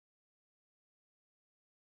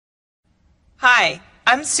Hi,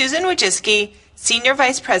 I'm Susan Wojcicki, Senior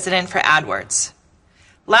Vice President for AdWords.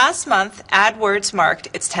 Last month, AdWords marked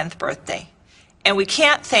its 10th birthday, and we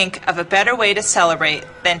can't think of a better way to celebrate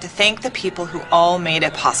than to thank the people who all made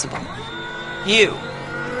it possible. You,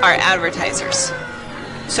 our advertisers.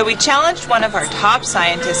 So we challenged one of our top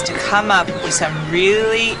scientists to come up with some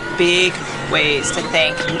really big ways to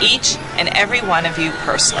thank each and every one of you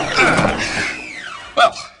personally.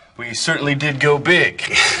 Well, we certainly did go big.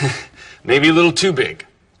 Maybe a little too big.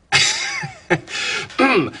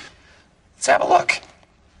 Let's have a look.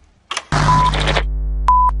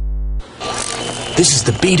 This is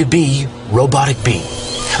the B2B robotic bee.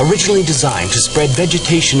 Originally designed to spread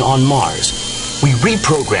vegetation on Mars, we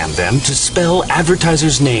reprogrammed them to spell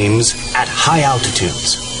advertisers' names at high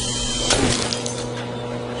altitudes.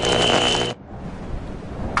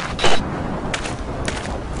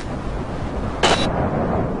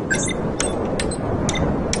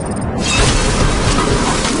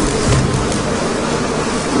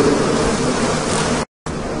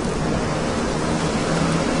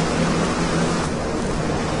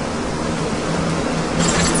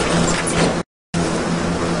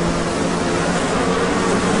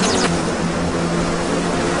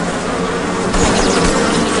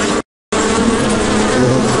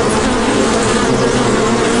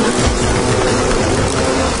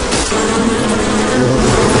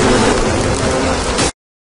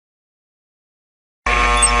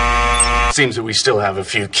 Seems that we still have a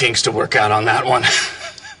few kinks to work out on that one.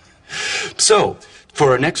 So, for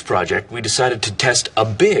our next project, we decided to test a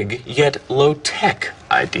big yet low-tech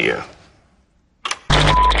idea.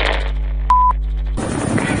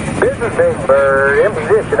 This is Big Bird, in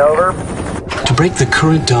position, over. To break the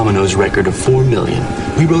current Domino's record of 4 million,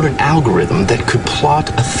 we wrote an algorithm that could plot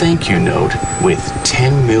a thank you note with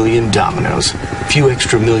 10 million dominoes, a few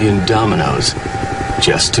extra million dominoes,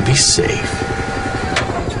 just to be safe.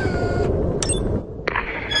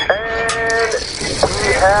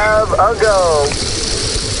 Have a go.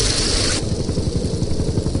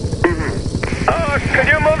 Could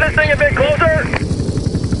you move this thing a bit closer?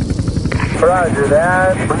 Roger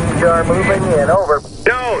that. We are moving in. Over.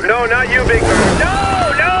 No, not you, Big Bird.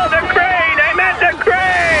 No, the crane. I meant the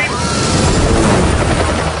crane.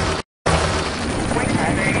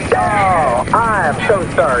 Oh, I'm so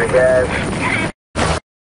sorry, guys.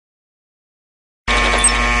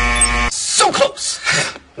 So close!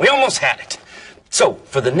 We almost had it. So,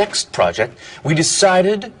 for the next project, we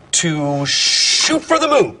decided to shoot for the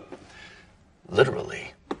moon.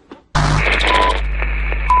 Literally.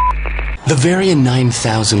 The Varian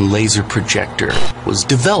 9000 laser projector was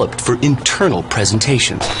developed for internal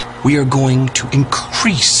presentation. We are going to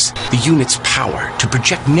increase the unit's power to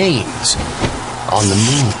project names on the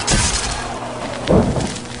moon.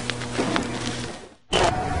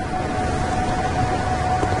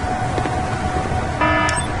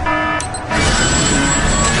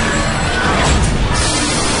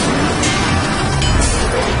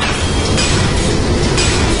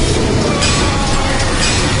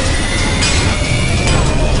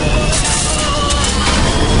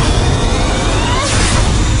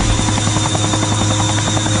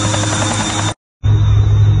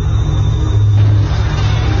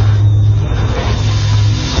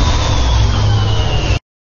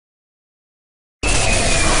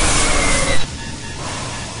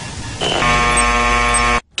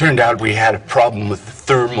 Turned out we had a problem with the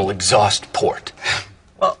thermal exhaust port.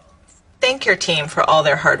 Well, thank your team for all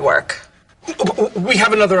their hard work. We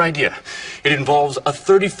have another idea. It involves a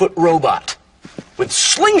 30-foot robot with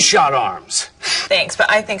slingshot arms. Thanks, but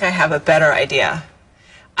I think I have a better idea.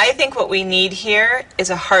 I think what we need here is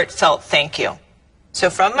a heartfelt thank you. So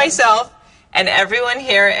from myself and everyone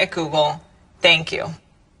here at Google, thank you.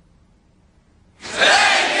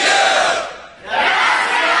 Thank you!